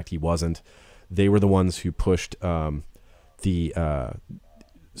when in fact he wasn't. They were the ones who pushed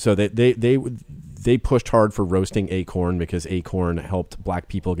so they pushed hard for roasting Acorn, because Acorn helped black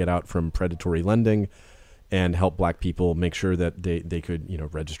people get out from predatory lending and helped black people make sure that they could, you know,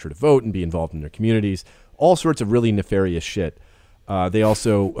 register to vote and be involved in their communities. All sorts of really nefarious shit. They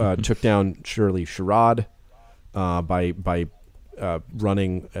also took down Shirley Sherrod by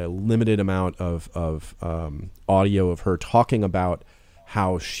running a limited amount of audio of her talking about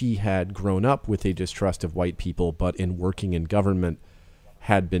how she had grown up with a distrust of white people, but in working in government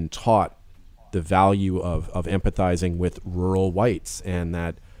had been taught the value of empathizing with rural whites, and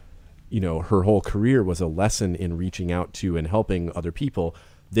that, you know, her whole career was a lesson in reaching out to and helping other people.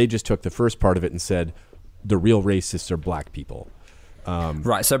 They just took the first part of it and said the real racists are black people.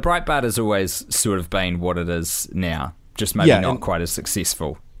 Right. So Breitbart has always sort of been what it is now, just maybe not quite as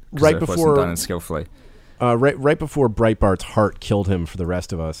successful. Right before, it wasn't done as skillfully. Right before Breitbart's heart killed him for the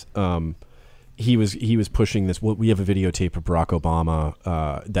rest of us. He was pushing this. We have a videotape of Barack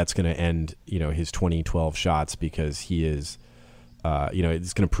Obama that's going to end, you know, his 2012 shots, because he is,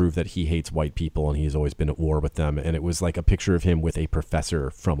 it's going to prove that he hates white people and he's always been at war with them. And it was like a picture of him with a professor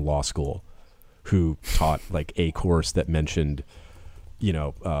from law school who taught like a course that mentioned, you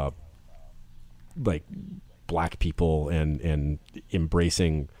know, like black people and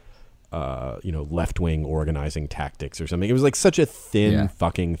embracing, left-wing organizing tactics or something. It was like such a thin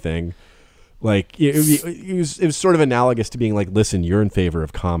fucking thing. Like it was sort of analogous to being like, listen, you're in favor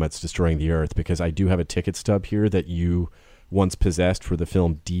of comets destroying the Earth because I do have a ticket stub here that you once possessed for the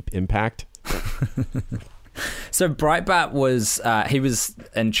film Deep Impact. So Breitbart was he was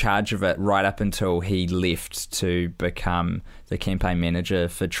in charge of it right up until he left to become the campaign manager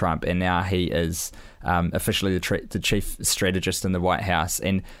for Trump, and now he is officially the chief strategist in the White House,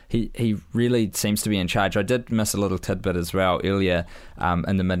 and he really seems to be in charge. I did miss a little tidbit as well earlier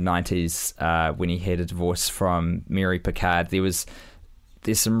in the mid-90s when he had a divorce from Mary Picard.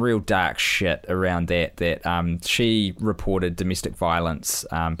 There's some real dark shit around that she reported domestic violence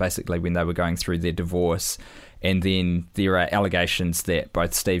basically when they were going through their divorce, and then there are allegations that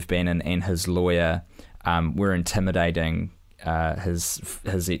both Steve Bannon and his lawyer were intimidating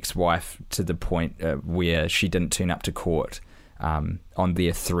his ex-wife to the point where she didn't turn up to court on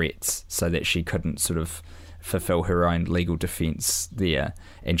their threats, so that she couldn't sort of fulfill her own legal defense there,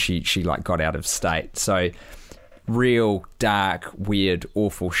 and she like got out of state. So real dark, weird,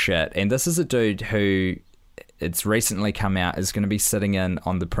 awful shit. And this is a dude who, it's recently come out, is going to be sitting in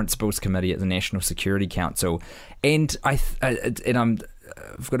on the Principals Committee at the National Security Council. And I've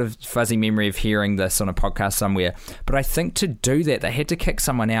got a fuzzy memory of hearing this on a podcast somewhere, but I think to do that, they had to kick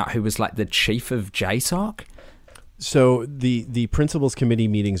someone out who was like the chief of JSOC. So the Principals Committee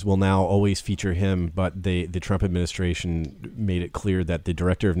meetings will now always feature him, but the Trump administration made it clear that the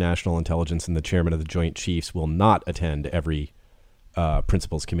Director of National Intelligence and the Chairman of the Joint Chiefs will not attend every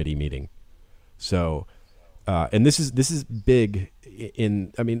Principals Committee meeting. So, and this is big.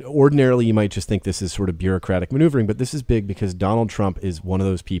 Ordinarily you might just think this is sort of bureaucratic maneuvering, but this is big because Donald Trump is one of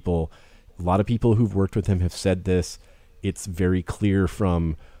those people A lot of people who've worked with him have said this. It's very clear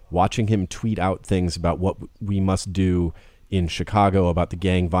from watching him tweet out things about what we must do in Chicago about the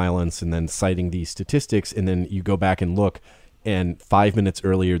gang violence and then citing these statistics. And then you go back and look, and 5 minutes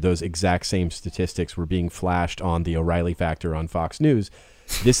earlier, those exact same statistics were being flashed on the O'Reilly Factor on Fox News.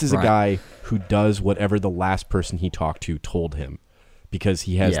 This is a guy who does whatever the last person he talked to told him, because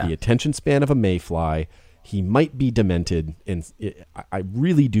he has the attention span of a mayfly. He might be demented, and I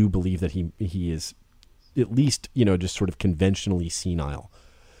really do believe that he is at least, just sort of conventionally senile.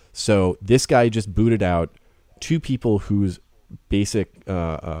 So this guy just booted out two people whose basic,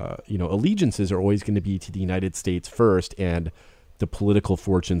 allegiances are always going to be to the United States first and the political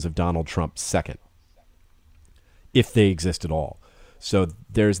fortunes of Donald Trump second, if they exist at all. So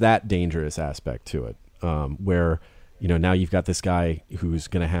there's that dangerous aspect to it, where, now you've got this guy who's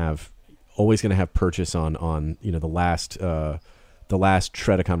always going to have purchase on the last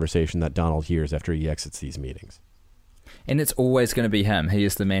shred of conversation that Donald hears after he exits these meetings. And it's always going to be him. He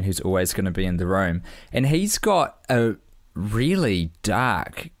is the man who's always going to be in the room. And he's got a really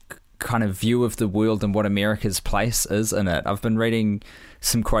dark kind of view of the world and what America's place is in it. I've been reading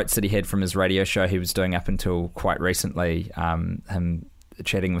some quotes that he had from his radio show he was doing up until quite recently, him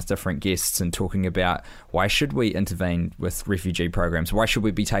chatting with different guests and talking about why should we intervene with refugee programs? Why should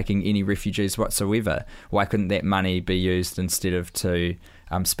we be taking any refugees whatsoever? Why couldn't that money be used instead of to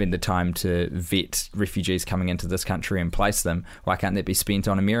spend the time to vet refugees coming into this country and place them? Why can't that be spent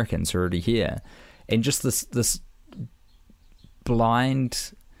on Americans who are already here? And just this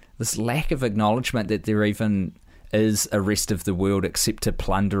lack of acknowledgement that there even is a rest of the world except to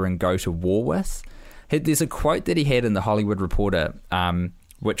plunder and go to war with. There's a quote that he had in The Hollywood Reporter,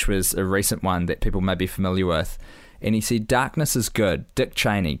 which was a recent one that people may be familiar with. And he said, "Darkness is good. Dick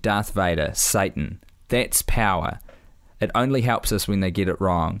Cheney, Darth Vader, Satan. That's power. It only helps us when they get it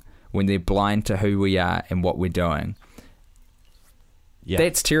wrong, when they're blind to who we are and what we're doing." Yeah.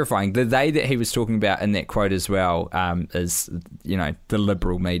 That's terrifying. The they that he was talking about in that quote as well is, the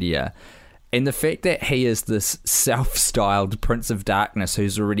liberal media. And the fact that he is this self-styled Prince of Darkness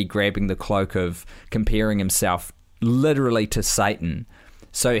who's already grabbing the cloak of comparing himself literally to Satan,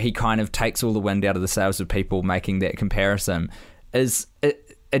 so he kind of takes all the wind out of the sails of people making that comparison,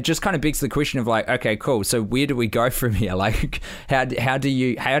 it just kind of begs the question of like, okay, cool, so where do we go from here? Like, how do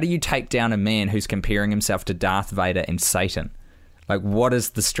you take down a man who's comparing himself to Darth Vader and Satan? Like, what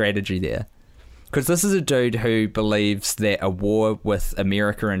is the strategy there? Because this is a dude who believes that a war with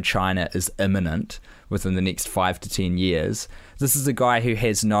America and China is imminent within the next 5 to 10 years. This is a guy who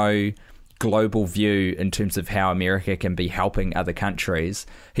has no global view in terms of how America can be helping other countries.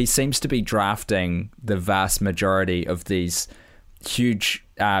 He seems to be drafting the vast majority of these huge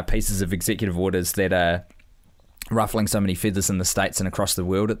pieces of executive orders that are ruffling so many feathers in the States and across the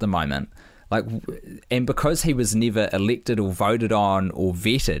world at the moment. And because he was never elected or voted on or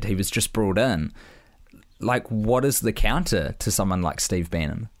vetted, he was just brought in. What is the counter to someone like Steve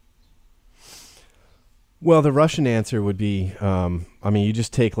Bannon? Well, the Russian answer would be, you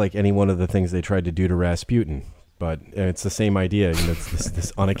just take any one of the things they tried to do to Rasputin, but it's the same idea. It's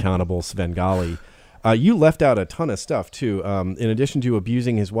this unaccountable Svengali. You left out a ton of stuff too. In addition to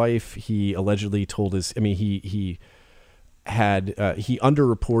abusing his wife, he allegedly told he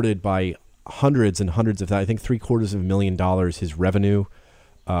underreported by hundreds and hundreds of, I think $750,000 his revenue.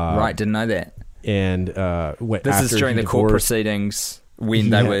 Right, didn't know that. And this is during the court proceedings when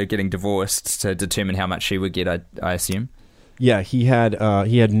they were getting divorced to determine how much she would get, I assume. Yeah, he had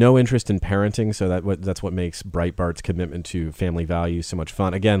no interest in parenting, so that's what makes Breitbart's commitment to family values so much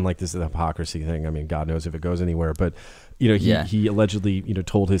fun. Again, this is a hypocrisy thing. God knows if it goes anywhere, but he allegedly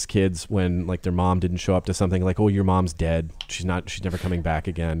told his kids when their mom didn't show up to something oh, your mom's dead, she's never coming back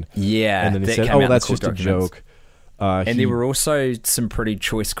again. Yeah, and then he said, oh, that's just a joke. And there were also some pretty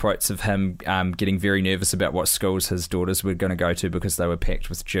choice quotes of him getting very nervous about what schools his daughters were going to go to because they were packed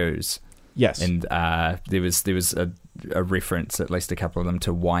with Jews. Yes, and there was a reference, at least a couple of them,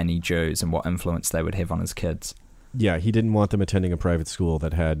 to whiny Jews and what influence they would have on his kids. Yeah, he didn't want them attending a private school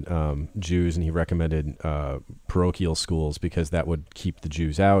that had Jews, and he recommended parochial schools because that would keep the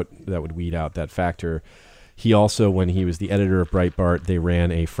Jews out, that would weed out that factor. He also, when he was the editor of Breitbart, they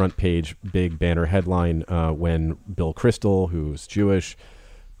ran a front page big banner headline when Bill Kristol, who's Jewish,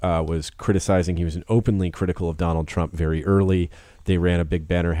 was criticizing, he was openly critical of Donald Trump very early. They ran a big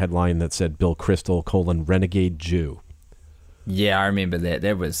banner headline that said Bill Kristol, renegade Jew. Yeah, I remember that.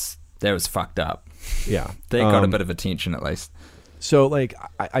 That was fucked up. Yeah. They got a bit of attention at least. So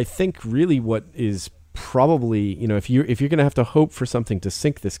I think really what is probably, if you're going to have to hope for something to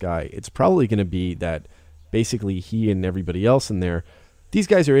sink this guy, it's probably going to be that basically he and everybody else in there, these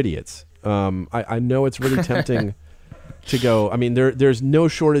guys are idiots. I know it's really tempting to go. I mean, there's no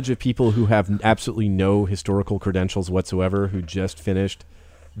shortage of people who have absolutely no historical credentials whatsoever who just finished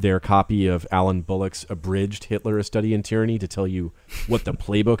their copy of Alan Bullock's abridged Hitler: A Study in Tyranny to tell you what the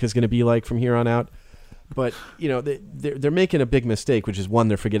playbook is going to be like from here on out. But, you know, they're making a big mistake, which is, one,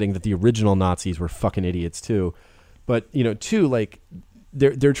 they're forgetting that the original Nazis were fucking idiots too. But, you know, two, like,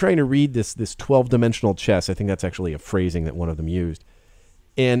 they're trying to read this 12-dimensional chess. I think that's actually a phrasing that one of them used.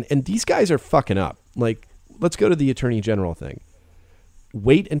 And these guys are fucking up. Like, let's go to the Attorney General thing.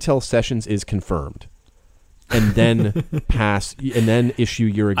 Wait until Sessions is confirmed, and then issue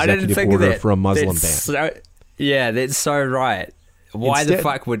your executive order for a Muslim ban. That's so right. Why the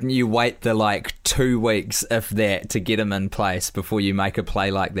fuck wouldn't you wait the 2 weeks, if that, to get him in place before you make a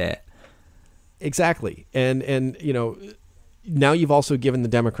play like that? Exactly. And you know, now you've also given the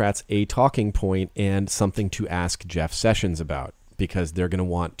Democrats a talking point and something to ask Jeff Sessions about, because they're going to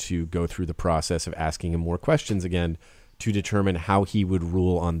want to go through the process of asking him more questions again to determine how he would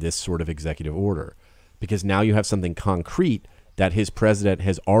rule on this sort of executive order. Because now you have something concrete that his president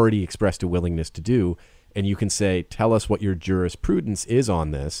has already expressed a willingness to do, and you can say, tell us what your jurisprudence is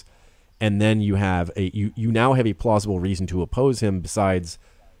on this, and then you have you now have a plausible reason to oppose him besides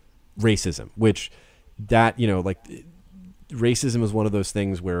racism, which that, you know, like, racism is one of those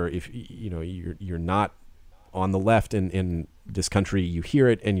things where if, you know, you're not on the left in this country, you hear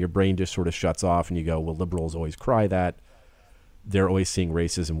it and your brain just sort of shuts off and you go, well, liberals always cry that. They're always seeing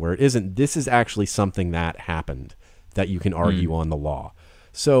racism where it isn't. This is actually something that happened that you can argue on the law.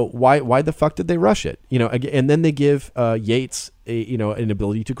 So why the fuck did they rush it? You know, and then they give Yates an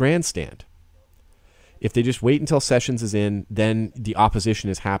ability to grandstand. If they just wait until Sessions is in, then the opposition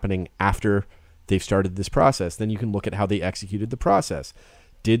is happening after they've started this process. Then you can look at how they executed the process.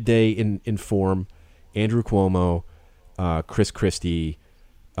 Did they inform Andrew Cuomo, Chris Christie,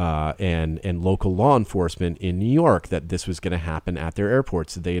 and local law enforcement in New York that this was going to happen at their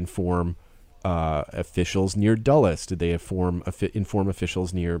airports? Did they inform officials near Dulles? Did they inform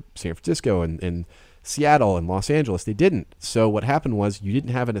officials near San Francisco and Seattle and Los Angeles? They didn't. So what happened was you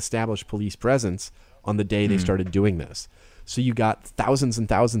didn't have an established police presence on the day they started doing this. So you got thousands and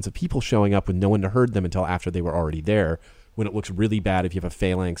thousands of people showing up with no one to herd them until after they were already there, when it looks really bad if you have a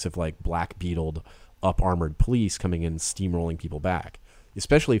phalanx of black beetled, up-armored police coming in steamrolling people back,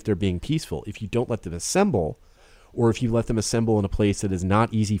 especially if they're being peaceful. If you don't let them assemble, or if you let them assemble in a place that is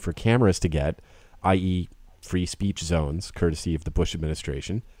not easy for cameras to get, i.e. free speech zones, courtesy of the Bush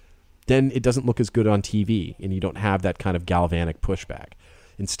administration, then it doesn't look as good on TV, and you don't have that kind of galvanic pushback.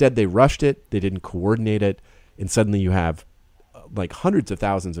 Instead, they rushed it, they didn't coordinate it, and suddenly you have hundreds of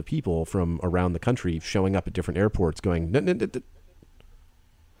thousands of people from around the country showing up at different airports going, no.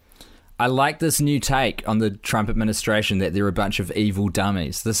 I like this new take on the Trump administration that they're a bunch of evil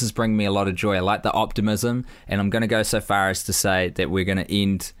dummies. This is bringing me a lot of joy. I like the optimism, and I'm going to go so far as to say that we're going to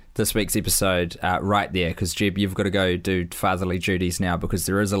end this week's episode right there, because, Jeb, you've got to go do fatherly duties now, because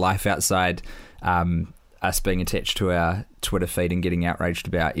there is a life outside us being attached to our Twitter feed and getting outraged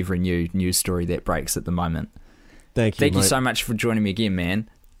about every new news story that breaks at the moment. Thank you so much for joining me again, man.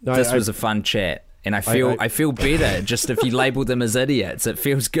 This was a fun chat, and I feel better just if you label them as idiots. It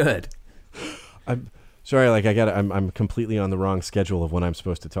feels good. I'm sorry, I'm completely on the wrong schedule of when I'm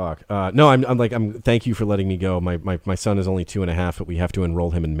supposed to talk. I'm thank you for letting me go. My son is only 2.5, but we have to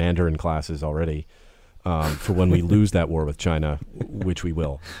enroll him in Mandarin classes already for when we lose that war with China, which we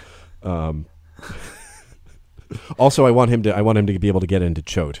will. Also, I want him to be able to get into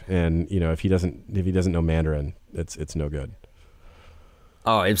Chot, and if he doesn't know Mandarin, it's no good.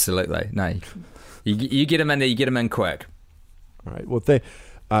 Oh, absolutely. No, you get him in there. You get him in quick. All right. Well,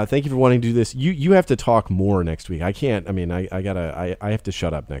 thank you for wanting to do this. You have to talk more next week. I can't. I mean, I have to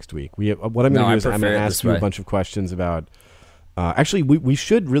shut up next week. What I'm going to do is I'm going to ask you a bunch of questions about. Actually, we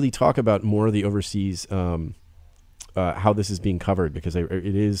should really talk about more of the overseas, how this is being covered, because it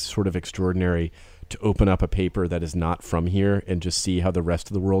is sort of extraordinary to open up a paper that is not from here and just see how the rest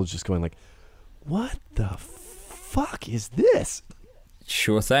of the world is just going like, what the fuck is this?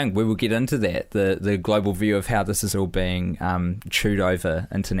 Sure thing. We will get into that, the global view of how this is all being chewed over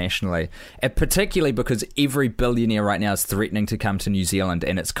internationally, and particularly because every billionaire right now is threatening to come to New Zealand,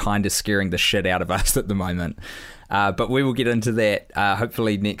 and it's kind of scaring the shit out of us at the moment. But we will get into that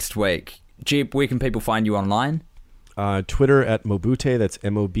hopefully next week. Jeb, where can people find you online? Twitter at Mobute, that's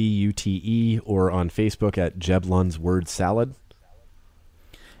Mobute, or on Facebook at Jeb Lund's Word Salad.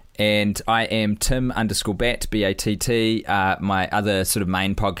 And I am Tim_Batt, B-A-T-T. My other sort of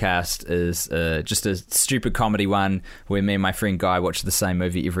main podcast is just a stupid comedy one where me and my friend Guy watch the same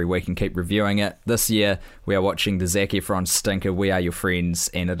movie every week and keep reviewing it. This year, we are watching the Zac Efron stinker, We Are Your Friends,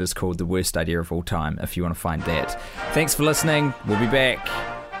 and it is called The Worst Idea of All Time, if you want to find that. Thanks for listening. We'll be back.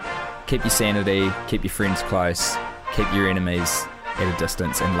 Keep your sanity, keep your friends close, keep your enemies at a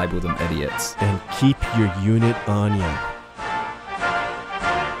distance and label them idiots. And keep your unit on you.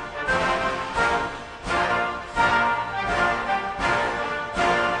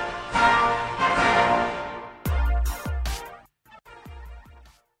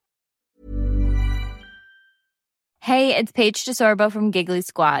 Hey, it's Paige DeSorbo from Giggly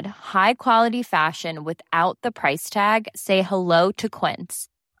Squad. High quality fashion without the price tag. Say hello to Quince.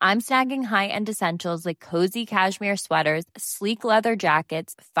 I'm snagging high-end essentials like cozy cashmere sweaters, sleek leather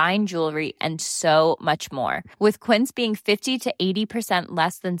jackets, fine jewelry, and so much more. With Quince being 50 to 80%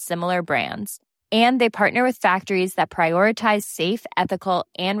 less than similar brands. And they partner with factories that prioritize safe, ethical,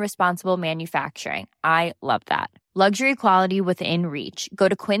 and responsible manufacturing. I love that. Luxury quality within reach. Go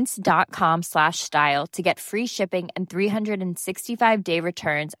to quince.com/style to get free shipping and 365-day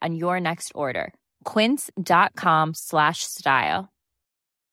returns on your next order. Quince.com/style.